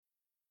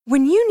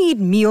When you need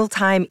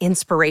mealtime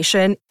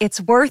inspiration,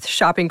 it's worth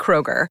shopping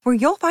Kroger, where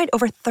you'll find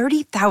over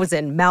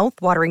 30,000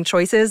 mouth-watering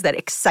choices that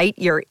excite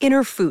your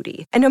inner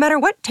foodie. And no matter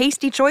what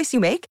tasty choice you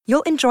make,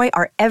 you'll enjoy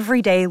our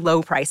everyday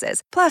low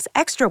prices, plus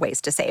extra ways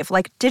to save,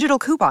 like digital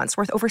coupons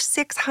worth over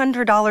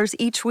 $600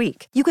 each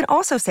week. You can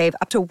also save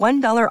up to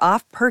 $1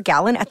 off per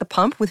gallon at the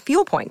pump with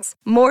fuel points.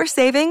 More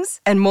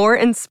savings and more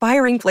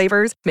inspiring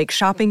flavors make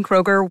shopping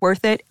Kroger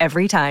worth it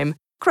every time.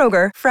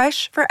 Kroger,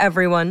 fresh for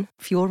everyone.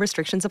 Fuel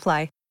restrictions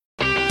apply.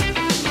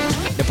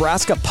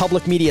 Nebraska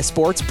Public Media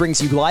Sports brings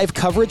you live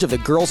coverage of the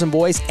girls and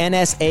boys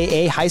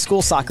NSAA High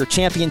School Soccer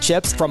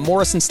Championships from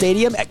Morrison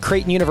Stadium at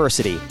Creighton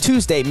University.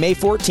 Tuesday, May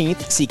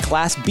 14th, see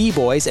Class B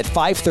boys at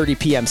 5:30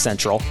 p.m.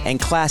 Central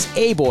and Class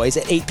A boys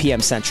at 8 p.m.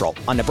 Central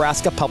on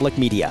Nebraska Public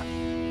Media.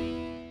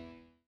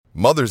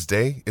 Mother's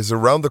Day is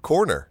around the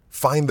corner.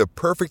 Find the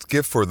perfect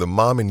gift for the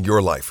mom in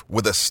your life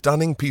with a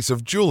stunning piece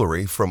of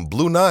jewelry from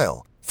Blue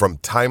Nile. From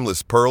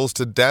timeless pearls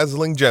to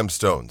dazzling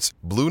gemstones,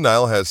 Blue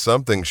Nile has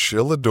something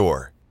she'll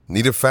adore.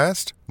 Need it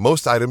fast?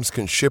 Most items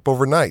can ship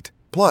overnight.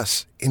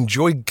 Plus,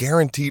 enjoy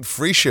guaranteed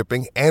free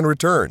shipping and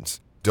returns.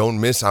 Don't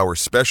miss our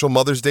special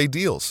Mother's Day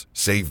deals.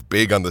 Save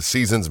big on the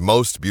season's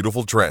most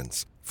beautiful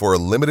trends. For a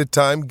limited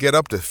time, get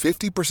up to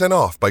 50%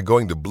 off by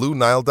going to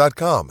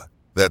BlueNile.com.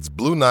 That's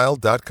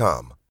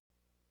BlueNile.com.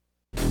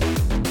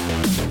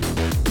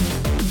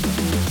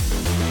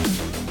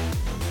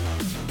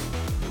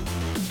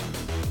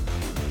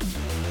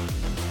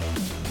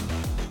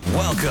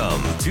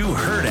 Welcome to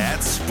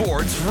Hurrdat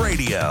Sports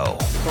Radio.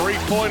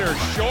 Three-pointer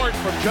short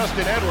from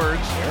Justin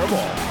Edwards. Air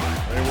ball.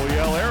 They will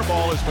yell air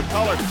ball as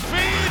McCullough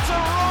feeds a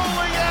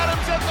rolling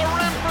Adams at the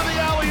rim for the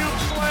alley-oop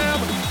slam.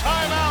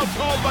 Timeout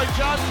called by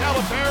John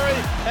Calipari,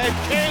 and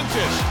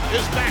Kansas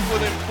is back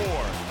within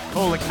 4.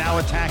 Kolek now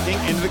attacking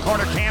into the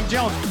corner. Cam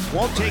Jones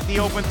won't take the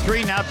open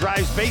three. Now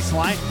drives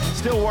baseline.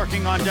 Still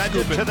working on that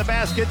to the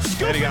basket.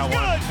 Scoop is good.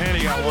 And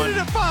he got one.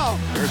 Foul.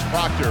 There's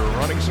Proctor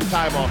running some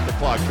time off the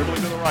clock.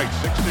 Dribbling to the right.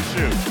 6 to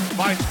shoot.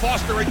 Finds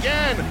Foster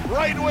again.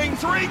 Right wing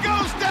three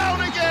goes down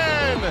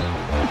again.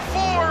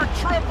 4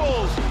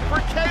 triples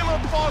for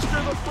Caleb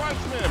Foster, the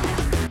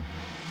freshman.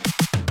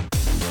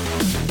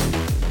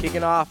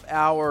 Kicking off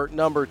hour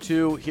number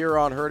 2 here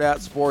on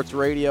Hurrdat Sports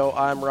Radio.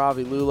 I'm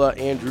Ravi Lula.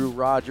 Andrew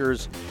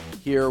Rogers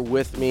here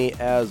with me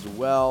as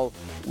well.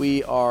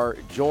 We are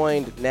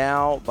joined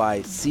now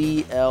by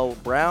C.L.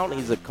 Brown.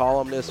 He's a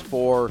columnist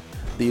for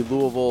the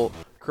Louisville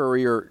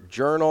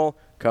Courier-Journal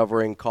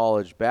covering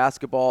college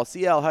basketball.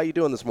 C.L., how you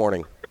doing this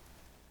morning?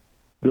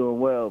 Doing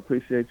well.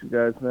 Appreciate you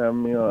guys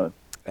having me on.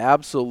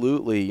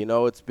 Absolutely. You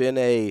know, it's been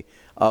a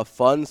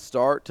fun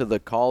start to the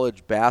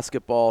college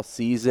basketball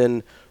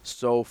season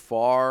so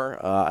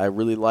far. I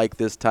really like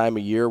this time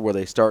of year where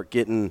they start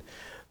getting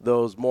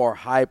those more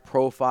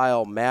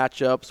high-profile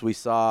matchups. We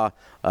saw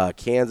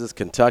Kansas,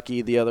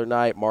 Kentucky the other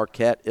night,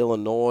 Marquette,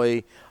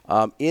 Illinois.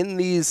 In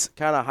these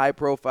kind of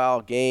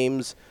high-profile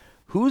games,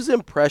 who's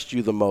impressed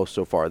you the most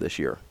so far this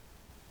year?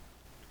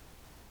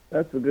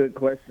 That's a good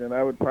question.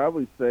 I would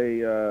probably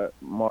say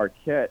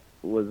Marquette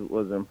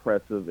was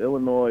impressive.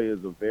 Illinois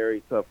is a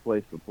very tough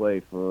place to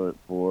play for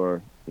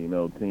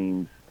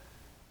teams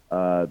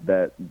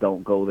that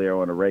don't go there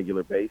on a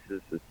regular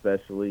basis,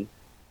 especially.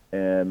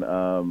 And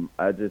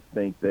I just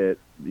think that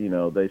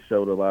they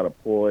showed a lot of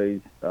poise.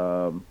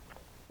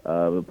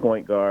 The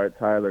point guard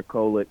Tyler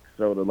Kolek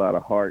showed a lot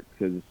of heart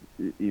because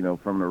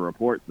from the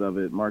reports of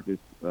it,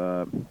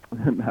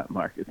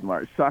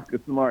 Shaka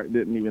Smart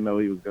didn't even know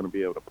he was going to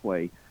be able to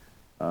play.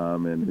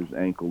 And his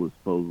ankle was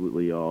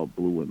supposedly all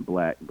blue and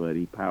black, but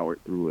he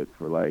powered through it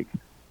for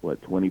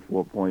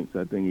 24 points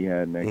I think he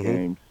had in that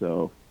game.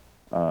 So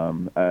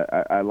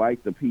I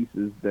like the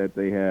pieces that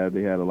they had.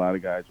 They had a lot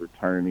of guys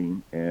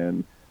returning,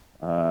 and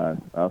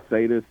I'll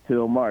say this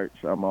till March.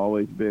 I'm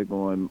always big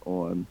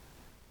on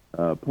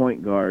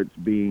point guards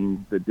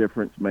being the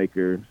difference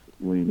makers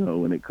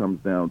when it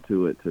comes down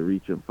to it, to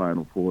reaching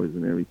Final Fours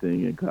and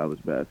everything in college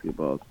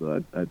basketball.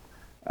 So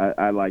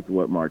I liked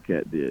what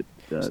Marquette did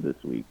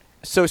this week.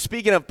 So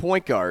speaking of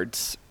point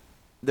guards,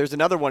 there's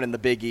another one in the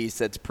Big East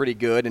that's pretty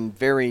good and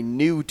very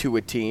new to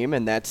a team,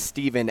 and that's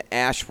Stephen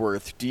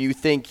Ashworth. Do you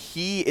think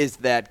he is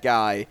that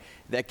guy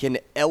that can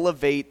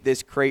elevate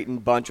this Creighton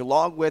bunch,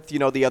 along with,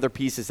 the other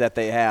pieces that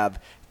they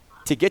have,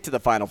 to get to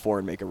the Final Four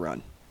and make a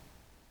run?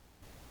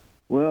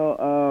 Well,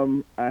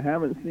 I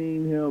haven't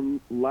seen him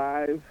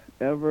live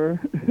ever,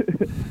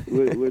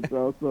 which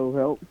also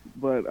helps.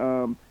 But,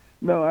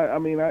 no,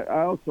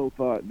 I also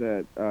thought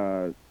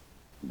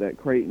that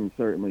Creighton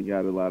certainly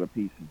got a lot of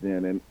pieces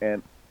in.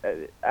 And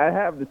I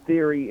have the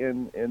theory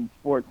in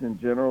sports in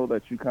general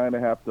that you kind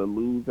of have to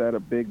lose at a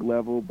big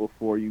level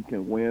before you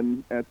can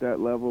win at that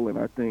level. And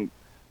I think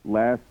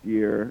last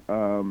year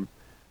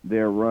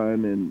their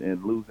run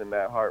and losing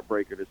that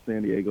heartbreaker to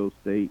San Diego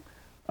State,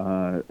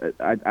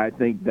 I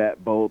think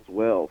that bodes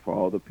well for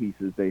all the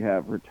pieces they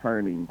have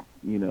returning,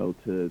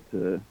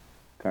 to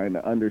kind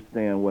of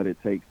understand what it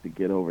takes to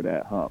get over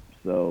that hump.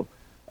 So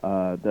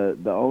the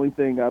only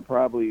thing I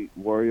probably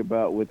worry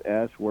about with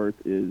Ashworth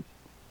is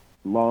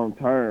long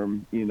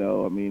term, you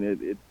know, I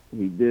mean,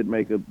 he did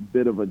make a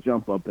bit of a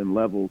jump up in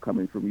level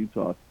coming from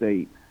Utah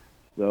State.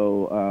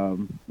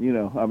 So, you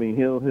know, I mean,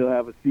 he'll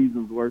have a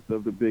season's worth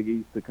of the Big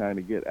East to kind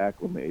of get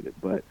acclimated.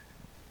 But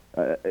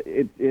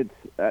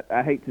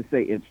I hate to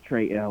say it's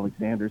Trey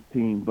Alexander's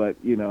team, but,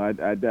 you know,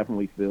 I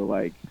definitely feel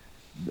like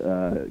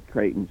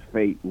Creighton's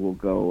fate will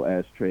go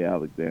as Trey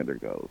Alexander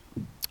goes.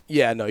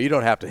 Yeah, no, you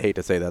don't have to hate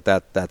to say that.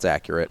 That's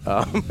accurate.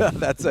 I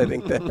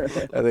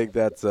think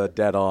that's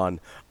dead on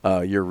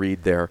your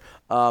read there.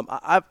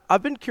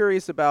 I've been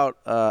curious about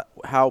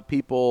how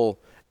people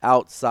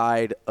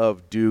outside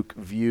of Duke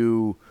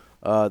view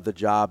the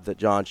job that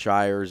Jon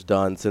Scheyer's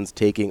done since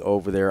taking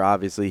over there.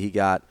 Obviously, he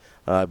got,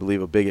 I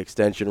believe, a big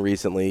extension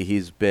recently.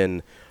 He's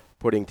been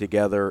putting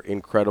together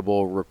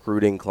incredible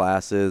recruiting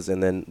classes,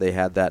 and then they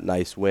had that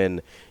nice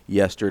win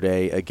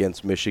yesterday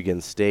against Michigan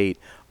State.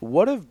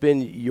 What have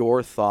been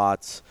your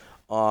thoughts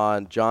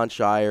on Jon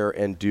Scheyer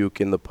and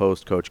Duke in the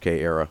post-Coach K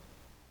era?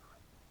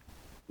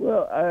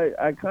 Well,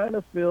 I kind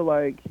of feel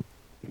like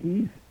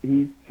he's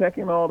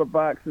checking all the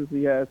boxes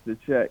he has to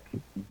check,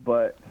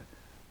 but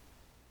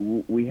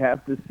we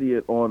have to see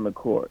it on the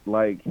court.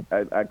 Like,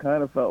 I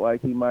kind of felt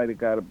like he might have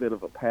got a bit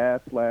of a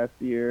pass last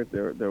year.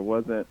 There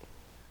wasn't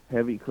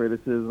heavy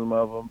criticism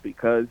of him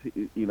because,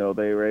 you know,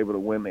 they were able to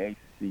win the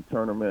ACC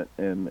tournament,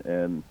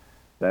 and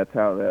that's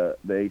how the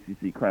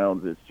ACC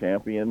crowns its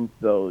champion.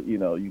 So, you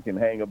know, you can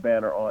hang a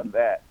banner on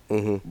that.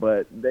 Mm-hmm.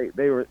 But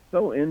they were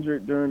so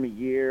injured during the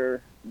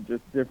year,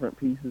 just different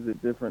pieces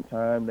at different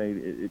times.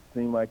 It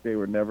seemed like they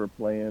were never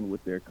playing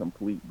with their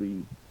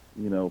completely,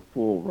 you know,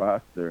 full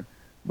roster.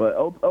 But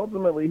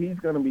ultimately, he's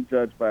going to be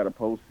judged by the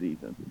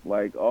postseason.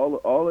 Like,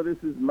 all of this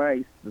is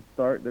nice, the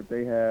start that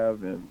they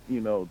have, and,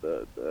 you know,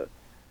 the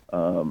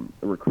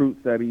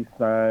recruits that he's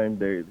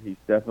signed. He's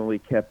definitely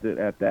kept it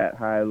at that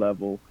high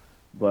level.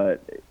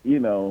 But, you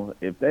know,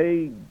 if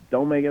they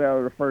don't make it out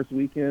of the first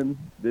weekend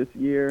this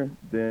year,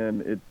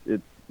 then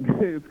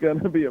it's going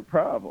to be a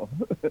problem.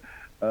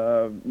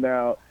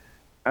 Now,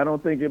 I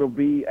don't think it'll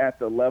be at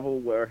the level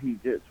where he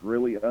gets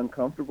really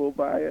uncomfortable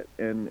by it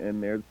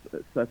and there's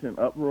such an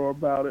uproar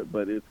about it,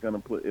 but it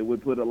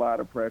would put a lot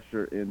of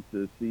pressure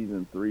into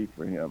season 3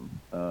 for him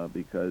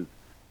because,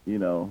 you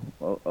know,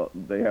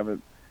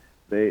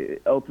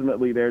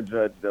 ultimately they're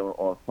judged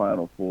on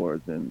Final Fours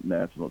and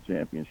national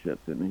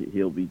championships, and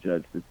he'll be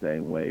judged the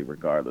same way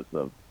regardless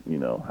of, you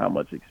know, how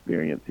much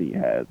experience he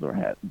has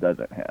or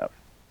doesn't have.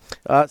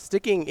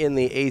 Sticking in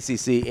the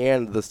ACC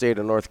and the state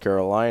of North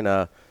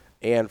Carolina,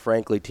 and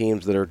frankly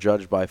teams that are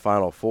judged by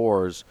Final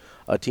Fours,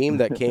 a team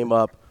that came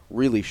up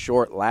really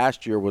short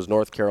last year was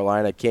North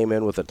Carolina. Came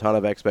in with a ton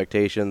of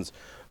expectations,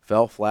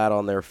 fell flat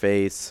on their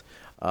face.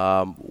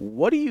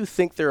 What do you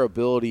think their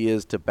ability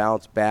is to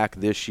bounce back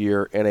this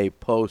year in a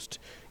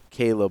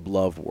post-Caleb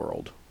Love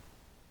world?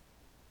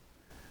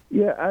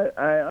 Yeah,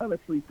 I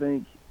honestly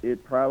think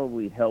it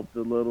probably helped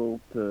a little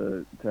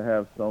to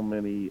have so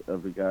many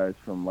of the guys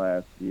from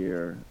last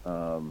year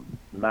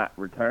not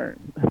return.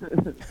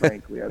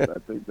 Frankly, I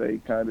think they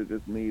kind of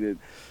just needed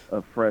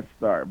a fresh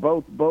start.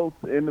 Both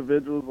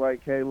individuals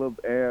like Caleb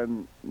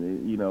and,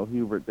 you know,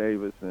 Hubert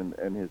Davis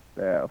and his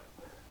staff,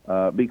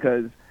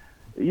 because,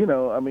 you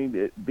know, I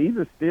mean, these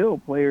are still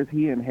players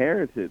he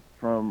inherited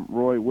from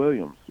Roy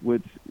Williams,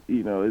 which,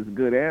 you know, is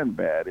good and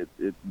bad.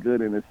 It's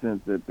good in the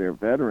sense that they're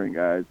veteran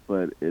guys,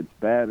 but it's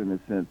bad in the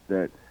sense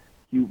that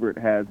Hubert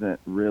hasn't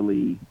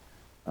really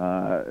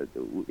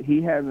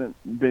he hasn't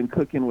been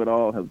cooking with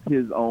all of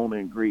his own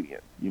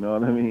ingredients. You know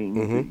what I mean?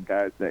 Mm-hmm. The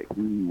guys that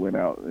he went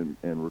out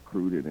and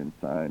recruited and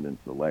signed and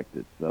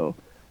selected. So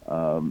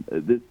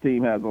this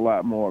team has a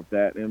lot more of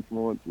that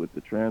influence with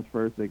the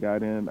transfers they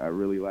got in. I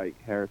really like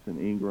Harrison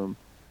Ingram,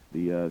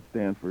 the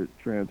Stanford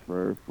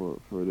transfer for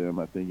them.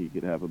 I think he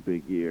could have a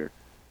big year.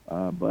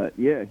 But,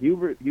 yeah,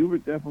 Hubert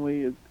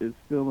definitely is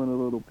feeling a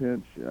little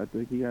pinch. I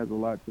think he has a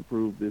lot to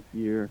prove this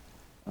year,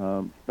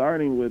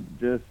 starting with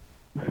just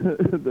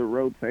the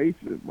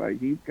rotation.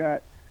 Like,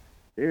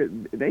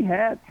 they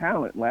had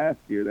talent last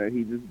year that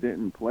he just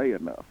didn't play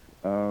enough.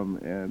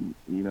 And,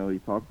 you know, he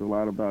talked a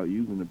lot about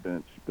using the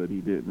bench, but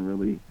he didn't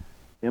really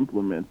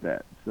implement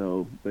that.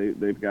 So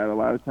they've got a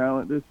lot of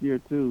talent this year,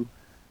 too.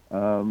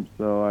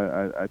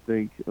 So I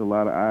think a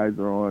lot of eyes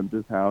are on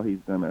just how he's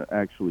going to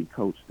actually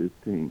coach this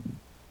team.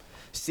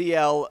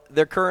 CL,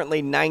 they're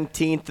currently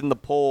 19th in the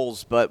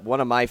polls, but one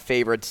of my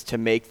favorites to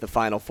make the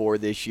Final Four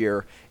this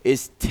year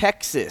is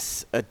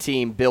Texas, a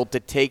team built to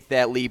take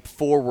that leap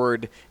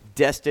forward,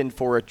 destined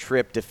for a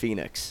trip to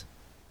Phoenix.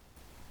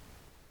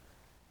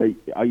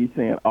 Are you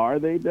saying are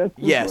they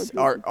destined? Yes.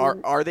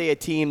 Are they a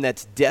team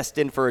that's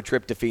destined for a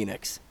trip to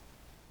Phoenix?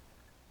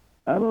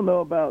 I don't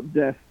know about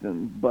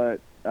destined, but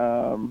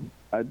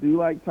I do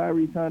like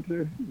Tyrese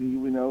Hunter.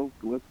 You know,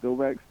 let's go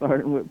back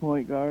starting with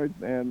point guards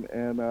and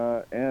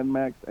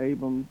Max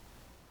Abmas.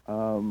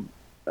 I'm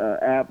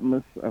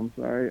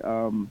sorry.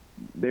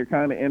 They're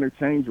kind of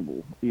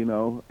interchangeable, you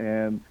know,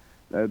 and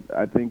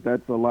I think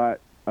that's a lot.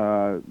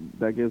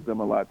 That gives them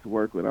a lot to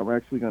work with. I'm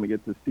actually going to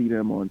get to see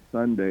them on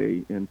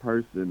Sunday in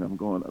person. I'm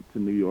going up to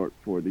New York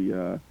for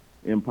the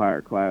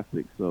Empire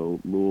Classic, so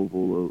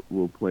Louisville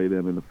will play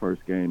them in the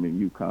first game,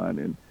 and UConn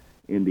and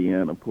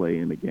Indiana play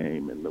in the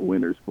game, and the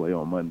winners play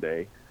on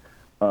Monday.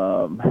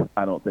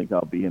 I don't think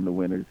I'll be in the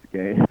winners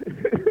game.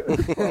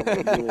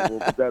 Louisville,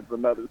 but that's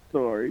another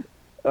story.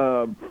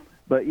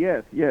 But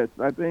yes,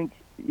 I think,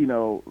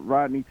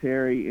 Rodney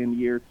Terry in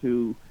year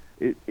two,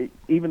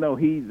 even though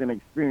he's an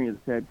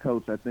experienced head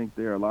coach, I think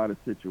there are a lot of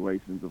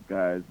situations of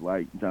guys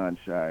like John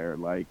Shire,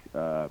 like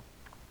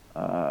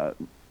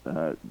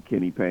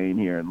Kenny Payne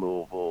here in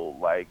Louisville,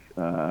 like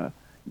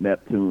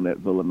Neptune at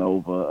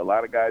Villanova. A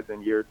lot of guys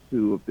in year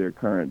two of their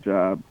current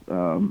jobs,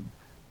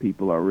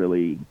 people are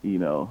really,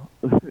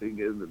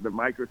 the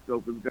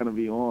microscope is going to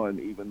be on,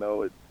 even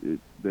though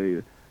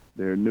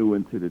they're new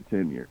into the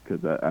tenure,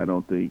 because I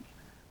don't think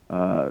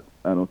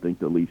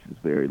the leash is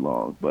very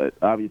long. But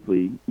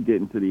obviously,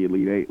 getting to the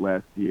Elite Eight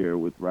last year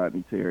with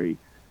Rodney Terry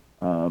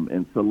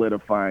and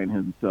solidifying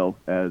himself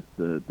as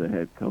the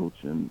head coach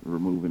and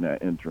removing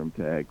that interim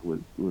tag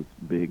was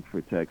big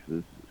for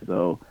Texas.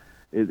 So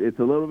it's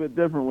a little bit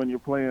different when you're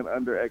playing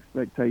under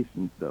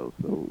expectations, though.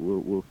 So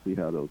we'll see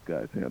how those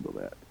guys handle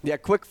that. Yeah,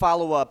 quick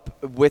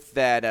follow-up with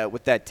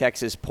that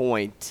Texas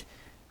point.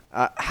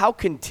 How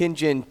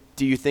contingent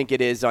do you think it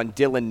is on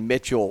Dylan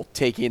Mitchell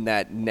taking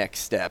that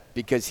next step?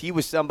 Because he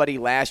was somebody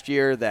last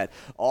year that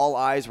all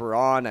eyes were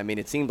on. I mean,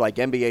 it seemed like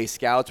NBA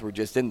scouts were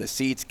just in the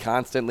seats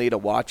constantly to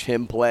watch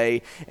him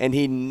play, and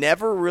he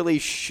never really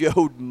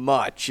showed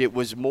much. It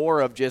was more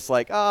of just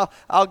like,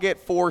 I'll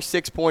get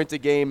 4-6 points a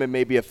game and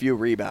maybe a few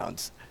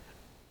rebounds.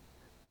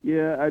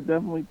 Yeah, I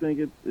definitely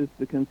think it's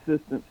the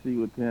consistency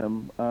with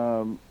him.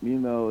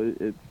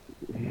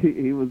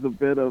 He was a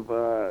bit of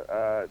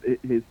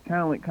his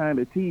talent kind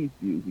of teased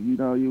you.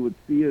 You would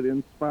see it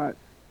in spots,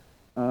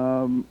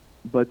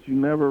 but you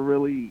never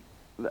really.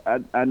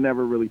 I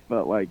never really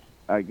felt like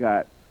I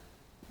got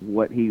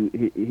what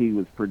he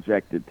was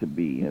projected to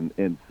be,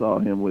 and saw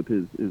him with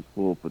his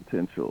full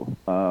potential.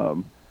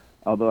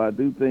 Although I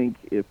do think,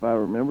 if I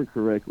remember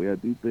correctly,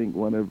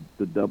 one of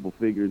the double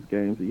figures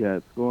games he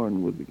had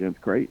scoring was against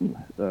Creighton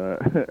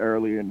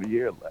earlier in the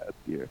year last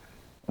year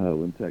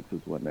when Texas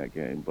won that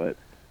game. But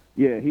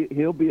yeah,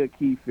 he'll be a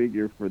key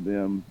figure for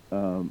them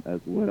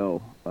as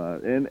well.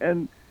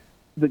 And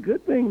the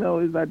good thing, though,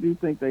 is I do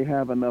think they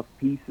have enough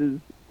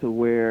pieces to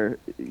where,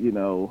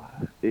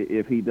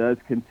 if he does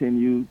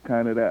continue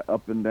kind of that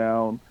up and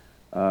down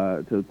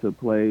to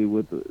play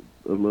with a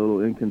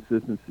little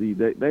inconsistency,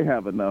 they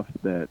have enough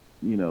that,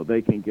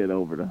 they can get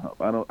over the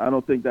hump. I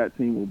don't think that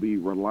team will be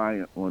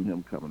reliant on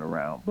him coming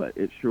around, but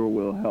it sure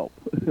will help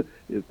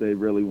if they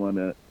really want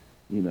to,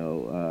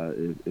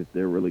 if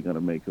they're really going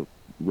to make a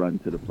run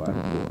to the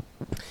Final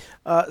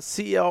Four.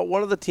 CL,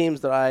 one of the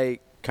teams that I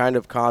kind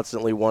of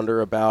constantly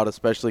wonder about,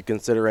 especially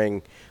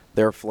considering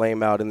their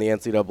flame out in the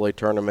NCAA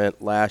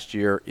tournament last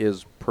year,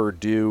 is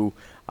Purdue.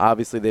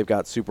 Obviously, they've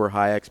got super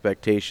high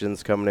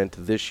expectations coming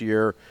into this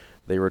year.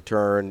 They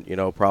return,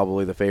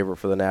 probably the favorite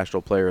for the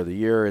National Player of the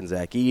Year in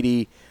Zach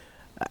Edey.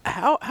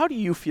 How do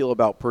you feel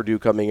about Purdue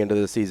coming into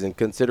the season,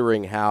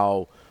 considering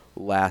how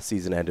last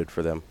season ended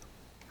for them?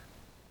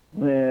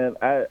 Man,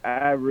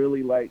 I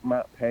really like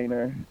Matt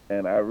Painter,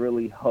 and I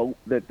really hope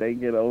that they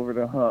get over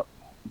the hump.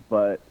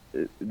 But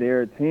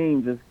they're a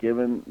team, just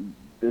given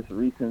this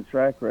recent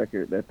track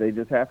record, that they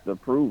just have to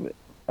prove it.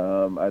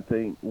 I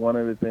think one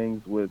of the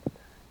things with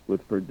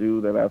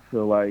Purdue that I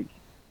feel like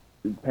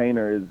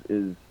Painter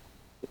is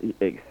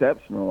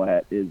exceptional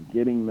at is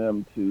getting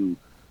them to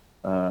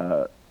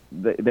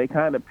they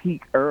kind of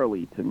peak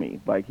early to me.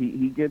 Like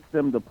he gets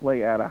them to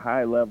play at a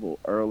high level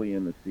early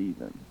in the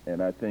season.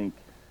 And I think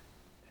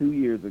 2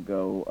 years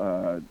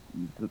ago,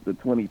 the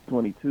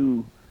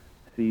 2022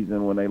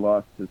 season when they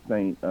lost to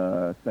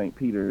St.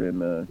 Peter in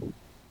the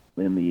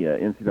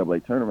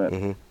NCAA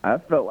tournament, I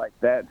felt like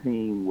that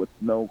team, with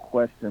no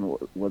question,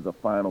 was a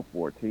Final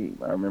Four team.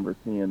 I remember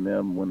seeing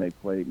them when they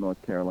played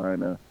North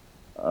Carolina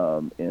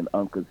in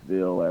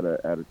Uncasville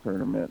at a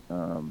tournament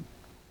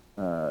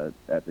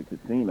at the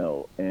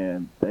casino,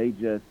 and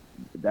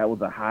that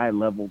was a high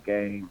level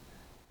game,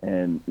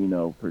 and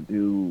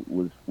Purdue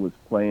was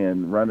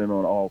running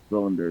on all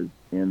cylinders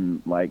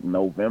in like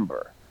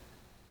November.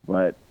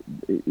 But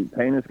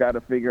Painter's got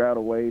to figure out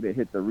a way to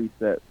hit the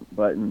reset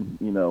button,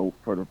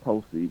 for the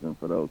postseason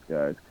for those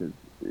guys, because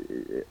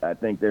I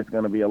think there's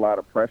going to be a lot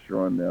of pressure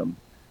on them,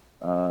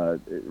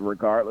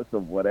 regardless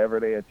of whatever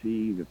they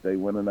achieve. If they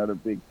win another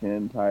Big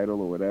Ten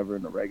title or whatever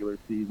in the regular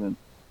season,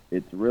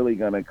 it's really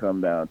going to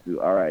come down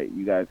to, all right,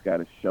 you guys got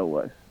to show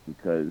us,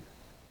 because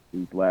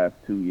these last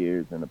 2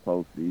 years in the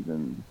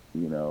postseason,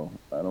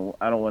 I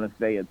don't want to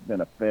say it's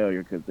been a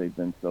failure because they've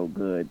been so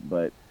good,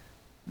 but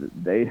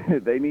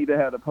they need to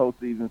have the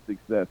postseason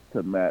success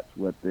to match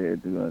what they're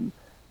doing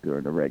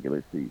during the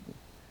regular season.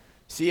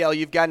 CL,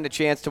 you've gotten a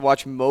chance to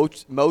watch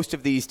most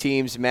of these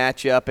teams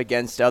match up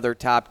against other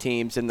top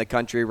teams in the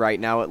country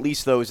right now, at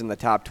least those in the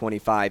top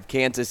 25.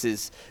 Kansas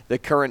is the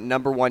current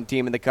number 1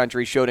 team in the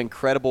country, showed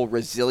incredible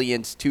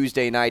resilience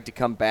Tuesday night to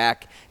come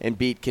back and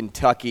beat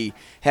Kentucky.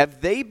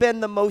 Have they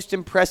been the most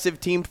impressive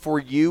team for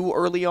you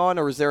early on,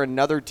 or is there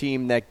another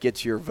team that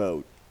gets your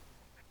vote?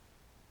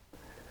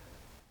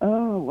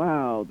 Oh,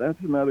 wow. That's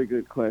another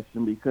good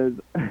question because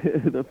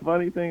the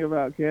funny thing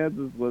about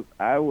Kansas was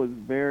I was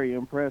very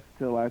impressed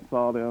till I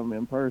saw them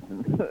in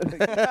person.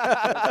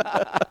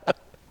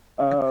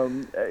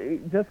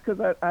 Just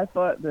because I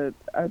thought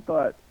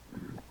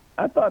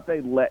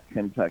they let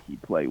Kentucky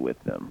play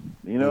with them.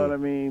 You know what I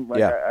mean?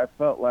 Like I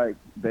felt like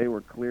they were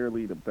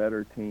clearly the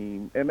better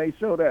team, and they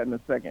showed that in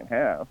the second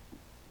half.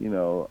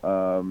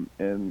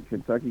 And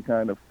Kentucky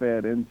kind of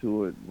fed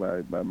into it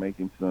by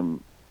making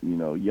some,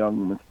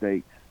 young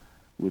mistakes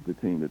with the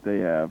team that they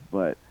have.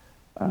 But,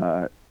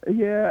 because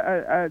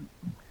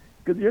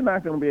you're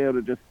not going to be able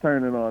to just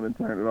turn it on and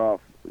turn it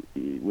off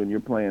when you're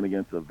playing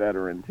against a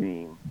veteran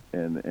team.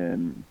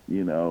 And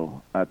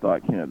I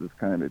thought Kansas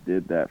kind of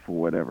did that for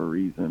whatever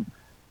reason.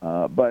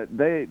 But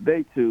they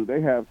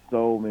have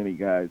so many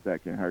guys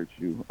that can hurt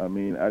you. I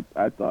mean,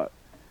 I thought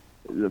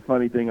the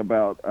funny thing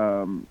about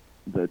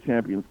the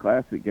Champions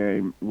Classic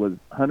game was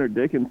Hunter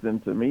Dickinson,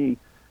 to me,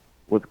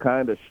 was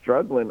kind of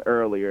struggling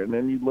earlier, and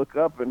then you look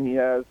up and he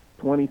has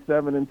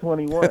 27 and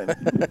 21 in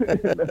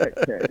that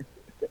game.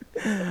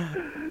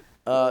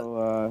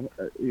 I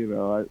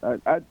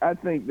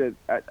think that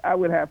I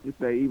would have to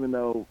say, even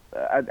though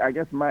I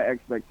guess my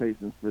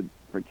expectations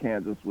for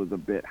Kansas was a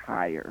bit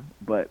higher,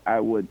 but I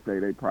would say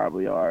they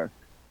probably are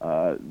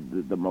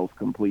the most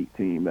complete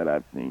team that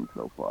I've seen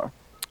so far.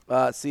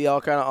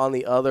 CL, kind of on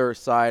the other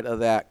side of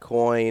that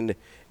coin,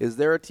 is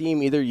there a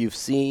team either you've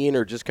seen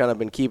or just kind of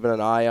been keeping an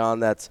eye on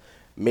that's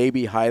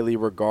maybe highly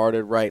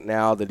regarded right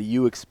now that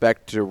you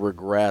expect to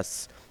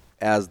regress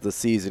as the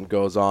season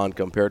goes on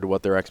compared to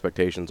what their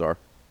expectations are?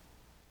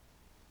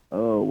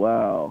 Oh,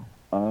 wow.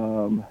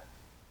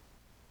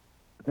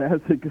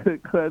 That's a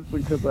good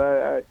question because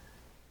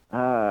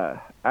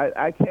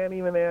I can't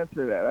even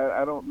answer that.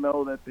 I don't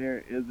know that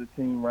there is a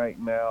team right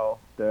now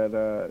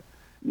that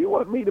you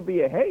want me to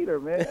be a hater,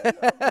 man.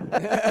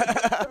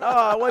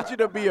 I want you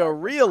to be a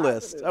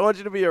realist.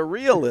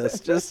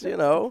 Just,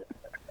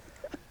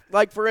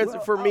 Like, for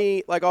instance, for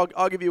me, like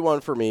I'll give you one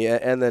for me,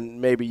 and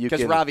then maybe you can.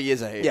 Because Ravi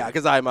is a hater. Yeah,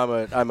 because I'm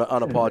an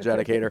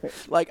unapologetic hater.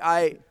 Like,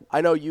 I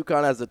know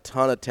UConn has a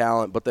ton of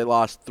talent, but they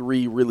lost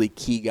 3 really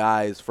key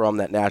guys from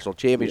that national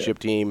championship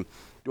team.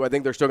 Do I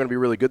think they're still going to be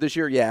really good this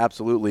year? Yeah,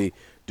 absolutely.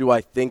 Do I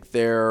think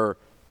they're,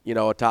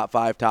 a top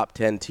 5, top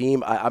 10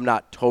 team? I'm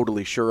not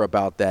totally sure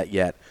about that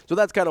yet. So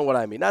that's kind of what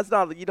I mean. That's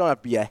not, you don't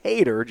have to be a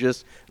hater,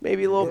 just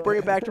maybe bring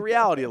it back to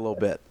reality a little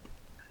bit.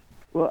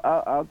 Well,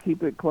 I'll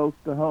keep it close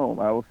to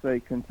home. I will say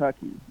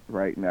Kentucky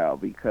right now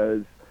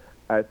because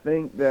I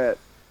think that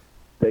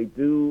they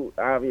do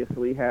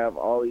obviously have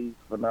all these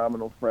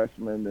phenomenal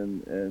freshmen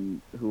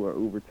and who are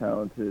uber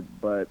talented,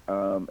 but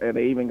and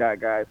they even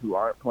got guys who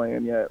aren't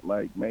playing yet,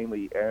 like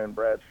mainly Aaron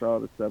Bradshaw,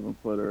 the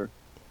 7-footer,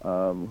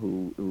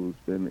 who's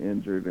been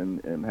injured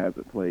and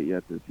hasn't played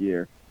yet this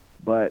year.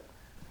 But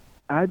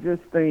I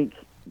just think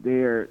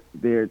they're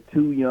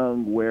too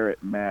young where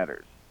it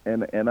matters,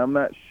 and I'm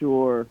not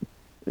sure.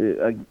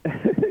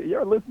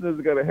 Your listeners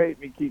are going to hate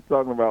me keep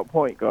talking about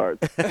point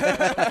guards.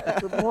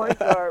 The point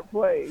guard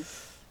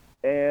plays,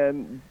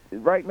 and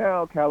right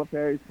now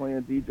Calipari's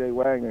playing DJ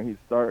Wagner. He's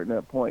starting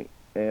at point,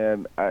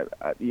 and I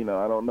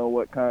don't know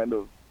what kind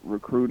of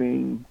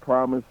recruiting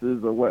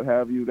promises or what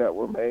have you that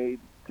were made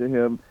to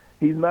him.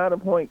 He's not a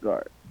point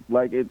guard.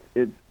 Like it's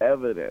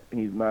evident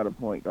he's not a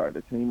point guard.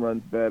 The team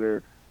runs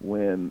better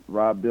when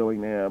Rob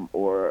Dillingham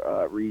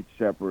or Reed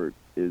Shepherd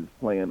is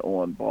playing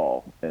on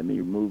ball, and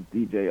he moves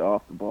DJ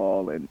off the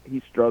ball, and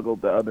he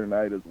struggled the other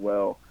night as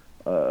well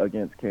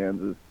against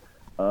Kansas.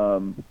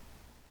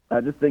 I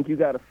just think you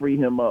got to free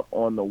him up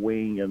on the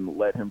wing and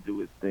let him do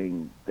his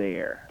thing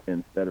there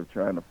instead of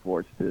trying to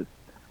force this,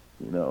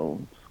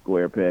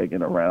 square peg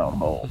in a round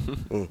hole.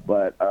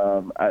 But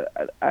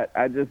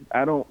I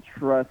don't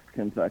trust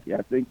Kentucky.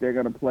 I think they're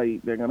going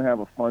to have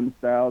a fun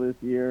style this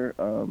year.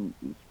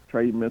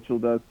 Trey Mitchell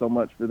does so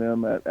much for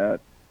them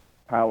at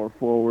power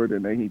forward,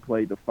 and then he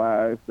played the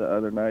 5 the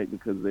other night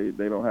because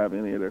they don't have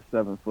any of their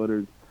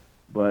 7-footers.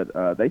 But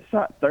they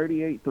shot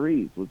 38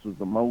 threes, which was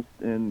the most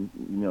in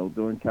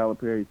during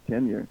Calipari's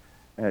tenure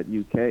at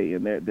UK,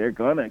 and they're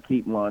gonna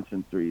keep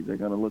launching threes. They're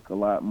gonna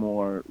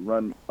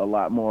run a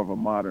lot more of a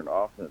modern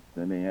offense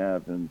than they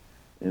have in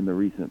the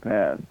recent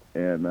past,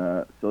 and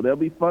so they'll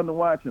be fun to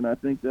watch, and I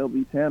think they'll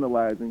be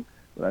tantalizing.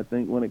 But I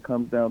think when it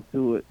comes down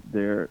to it,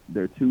 they're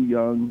too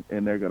young,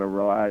 and they're gonna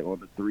rely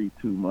on the 3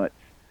 too much.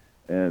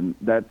 And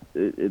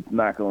it's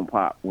not going to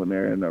pop when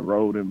they're in a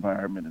road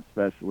environment,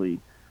 especially.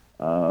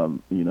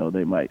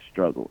 They might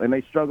struggle, and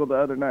they struggled the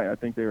other night. I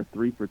think they were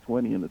 3 for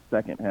 20 in the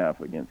second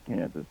half against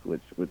Kansas,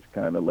 which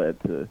kind of led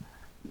to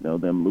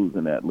them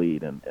losing that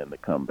lead and the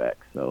comeback.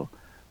 So,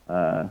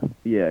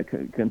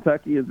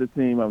 Kentucky is the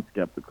team I'm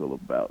skeptical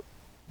about.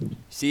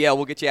 CL,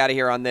 we'll get you out of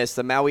here on this.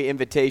 The Maui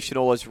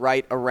Invitational is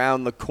right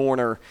around the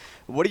corner.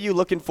 What are you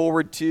looking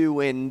forward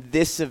to in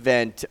this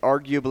event,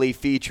 arguably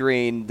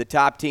featuring the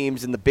top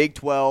teams in the Big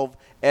 12,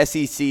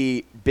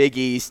 SEC, Big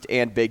East,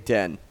 and Big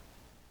 10?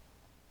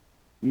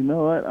 You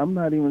know what? I'm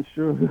not even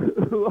sure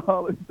who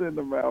all is in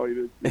the Maui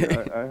this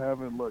year. I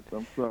haven't looked.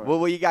 I'm sorry.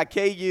 Well, you got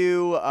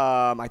KU.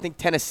 I think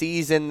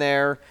Tennessee's in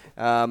there.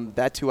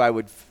 That's who I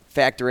would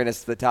factor in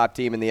as the top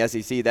team in the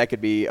SEC. That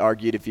could be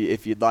argued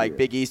if you'd like. Yeah.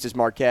 Big East is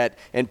Marquette,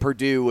 and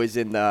Purdue is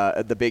in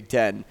the Big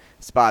Ten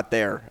spot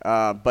there.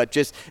 But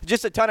just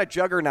a ton of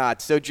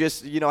juggernauts. So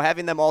just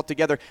having them all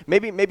together.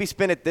 Maybe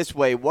spin it this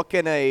way. What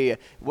can a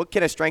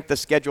strength of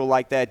schedule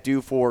like that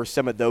do for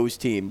some of those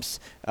teams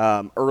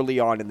early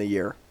on in the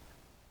year?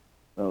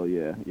 Oh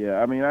yeah.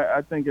 I mean,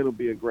 I think it'll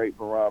be a great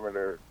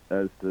barometer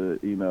as to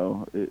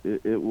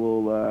it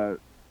will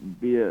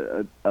be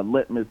a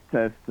litmus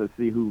test to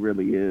see who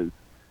really is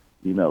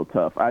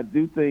tough. I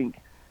do think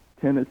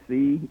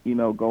Tennessee,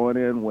 going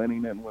in,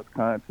 winning in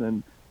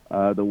Wisconsin,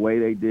 the way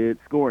they did,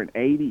 scoring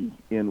 80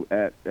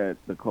 at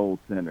the Kohl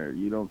Center.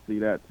 You don't see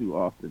that too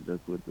often,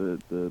 just with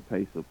the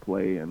pace of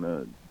play and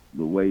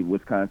the way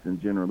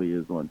Wisconsin generally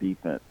is on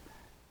defense.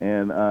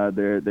 And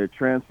their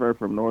transfer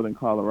from Northern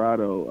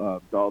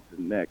Colorado,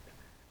 Dalton Necht,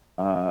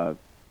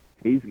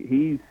 he's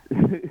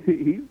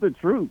he's the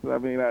truth. I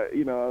mean,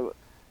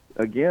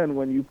 again,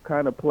 when you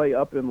kind of play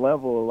up in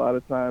level, a lot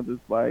of times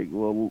it's like,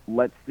 well,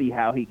 let's see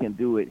how he can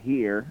do it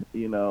here,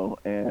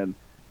 And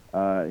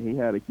he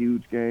had a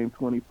huge game,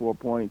 24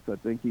 points. I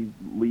think he's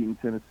leading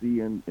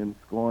Tennessee in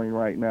scoring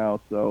right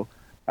now. So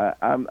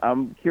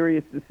I'm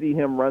curious to see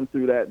him run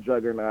through that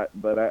juggernaut,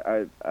 but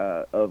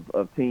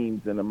of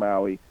teams in the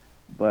Maui.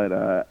 But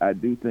I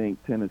do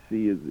think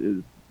Tennessee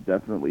is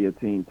definitely a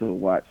team to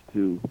watch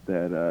too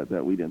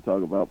that we didn't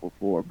talk about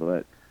before.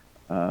 But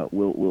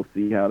we'll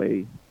see how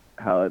it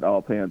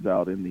all pans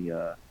out in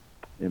the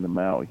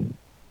Maui.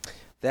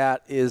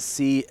 That is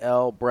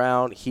C.L.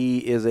 Brown. He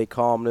is a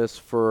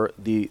columnist for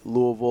the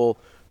Louisville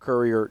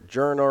Courier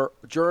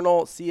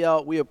Journal.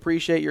 CL, we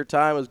appreciate your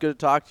time. It was good to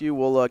talk to you.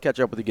 We'll catch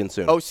up with you again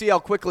soon. Oh,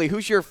 CL, quickly,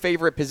 who's your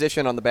favorite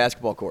position on the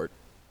basketball court?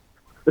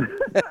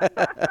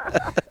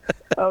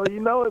 Oh,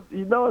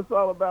 it's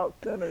all about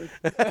centers.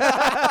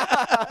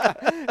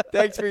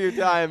 Thanks for your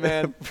time,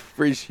 man.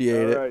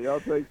 Appreciate it. All right, y'all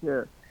take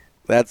care.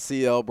 That's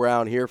C.L.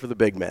 Brown here for the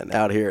big men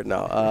out here.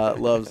 No,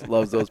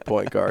 loves those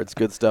point guards.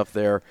 Good stuff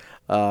there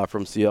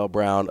from C.L.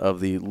 Brown of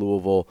the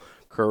Louisville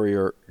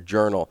Courier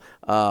Journal.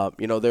 That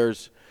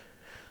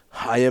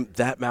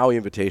Maui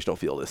Invitational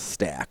field is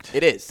stacked.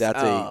 It is.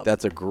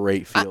 That's a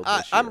great field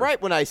this year. I'm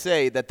right when I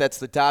say that's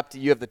the top.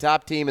 You have the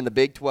top team in the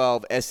Big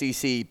 12,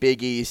 SEC,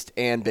 Big East,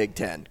 and Big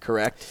 10.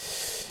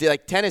 Correct?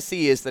 Like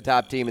Tennessee is the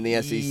top team in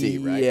the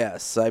SEC, right?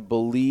 Yes, I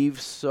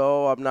believe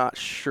so. I'm not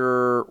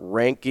sure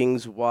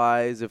rankings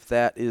wise if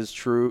that is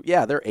true.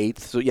 Yeah, they're 8th.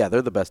 So yeah,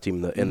 they're the best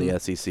team in the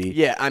SEC.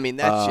 Yeah, I mean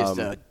that's just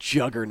a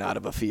juggernaut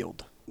of a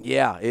field.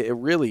 Yeah, it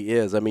really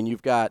is. I mean, you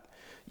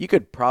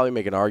could probably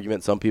make an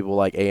argument. Some people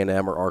like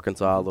A&M or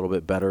Arkansas a little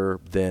bit better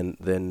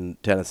than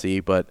Tennessee,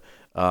 but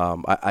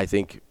I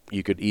think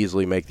you could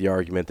easily make the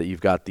argument that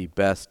you've got the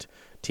best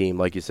team,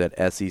 like you said,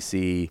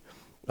 SEC,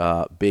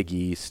 Big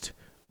East,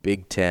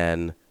 Big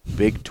 10,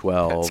 Big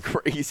 12. That's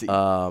crazy.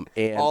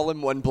 And all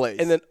in one place.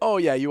 And then,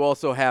 you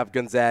also have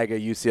Gonzaga,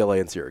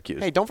 UCLA, and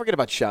Syracuse. Hey, don't forget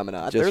about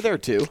Chaminade. They're there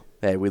too.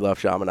 Hey, we love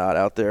Chaminade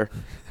out there.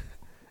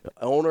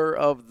 Owner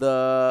of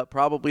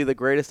probably the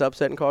greatest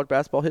upset in college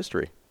basketball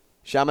history.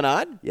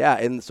 Chaminade? Yeah,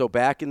 and so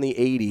back in the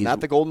 80s. Not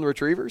the Golden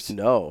Retrievers?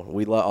 No,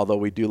 although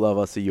we do love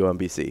us a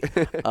UMBC.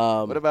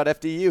 What about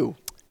FDU?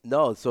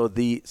 No,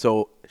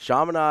 so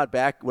Chaminade,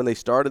 back when they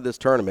started this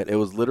tournament, it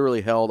was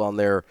literally held on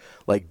their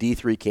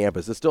D3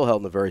 campus. It's still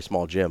held in a very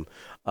small gym,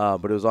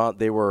 but it was on.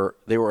 They were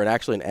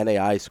actually an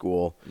NAI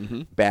school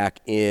back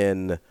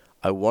in,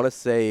 I want to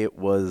say it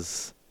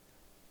was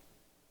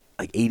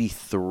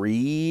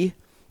 83,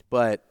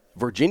 but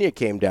Virginia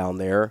came down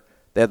there.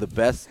 They had the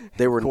best.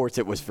 Of course,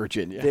 it was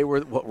Virginia. They were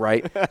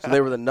right. So they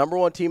were the number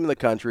one team in the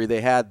country. They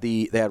had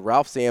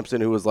Ralph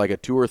Sampson, who was like a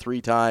 2 or 3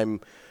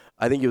 time.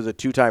 I think he was a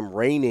 2-time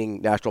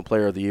reigning National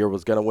Player of the Year.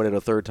 Was going to win it a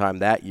 3rd time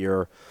that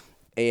year,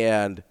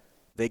 and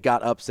they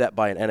got upset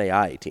by an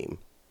NAIA team.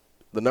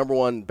 The number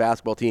one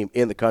basketball team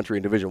in the country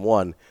in Division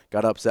I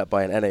got upset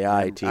by an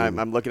NAIA team.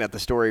 I'm looking at the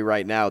story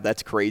right now.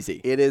 That's crazy.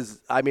 It is.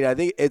 I mean, I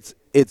think it's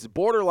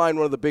borderline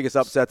one of the biggest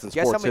upsets in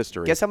sports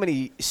history. Guess how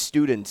many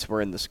students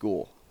were in the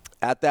school?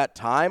 At that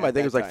time, I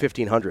think it was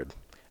 1,500.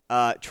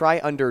 Try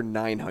under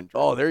 900.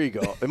 Oh, there you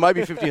go. It might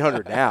be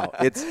 1,500 now.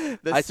 It's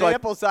the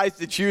sample size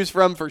to choose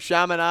from for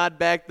Chaminade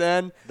back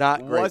then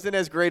wasn't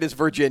as great as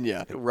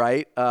Virginia.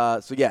 Right.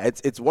 So yeah,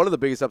 it's one of the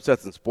biggest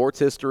upsets in sports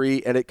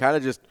history, and it kind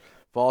of just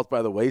falls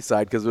by the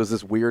wayside because it was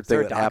this weird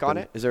thing that happened. On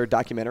it? Is there a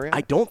documentary on it?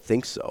 I don't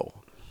think so.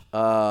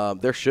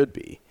 There should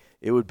be.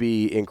 It would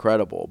be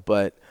incredible,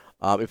 but.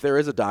 If there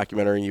is a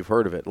documentary and you've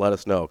heard of it, let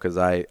us know because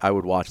I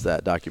would watch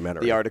that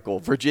documentary. The article,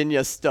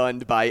 Virginia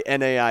stunned by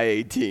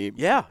NAIA team.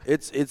 Yeah,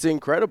 it's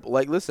incredible.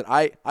 Listen,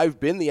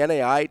 I've been the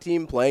NAIA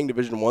team playing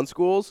Division I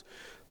schools.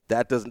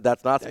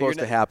 That's not supposed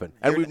to happen.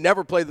 And we've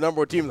never played the number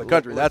one team in the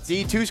country. That's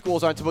D2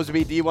 schools aren't supposed to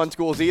be D1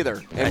 schools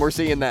either, and we're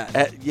seeing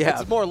that. Yeah.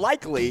 It's more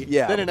likely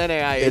than an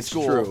NAIA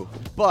school. It's true.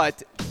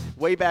 But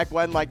way back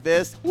when like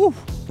this,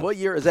 what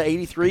year? Is that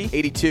 83?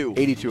 82.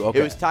 82, okay.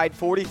 It was tied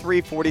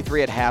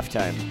 43-43 at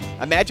halftime.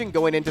 Imagine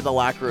going into the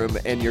locker room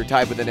and you're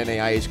tied with an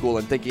NAIA school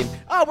and thinking,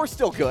 oh, we're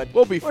still good.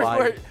 We'll be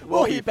fine.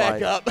 We'll be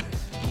back up.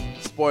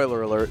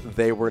 Spoiler alert,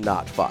 they were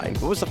not fine.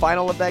 What was the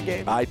final of that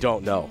game? I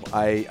don't know.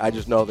 I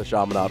just know the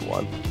Chaminade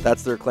won.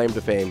 That's their claim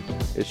to fame,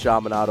 is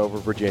Chaminade over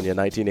Virginia,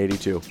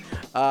 1982.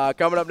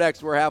 Coming up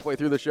next, we're halfway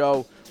through the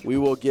show. We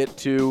will get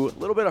to a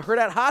little bit of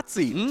Hurrdat Hot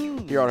Seat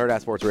here on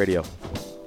Hurrdat Sports Radio.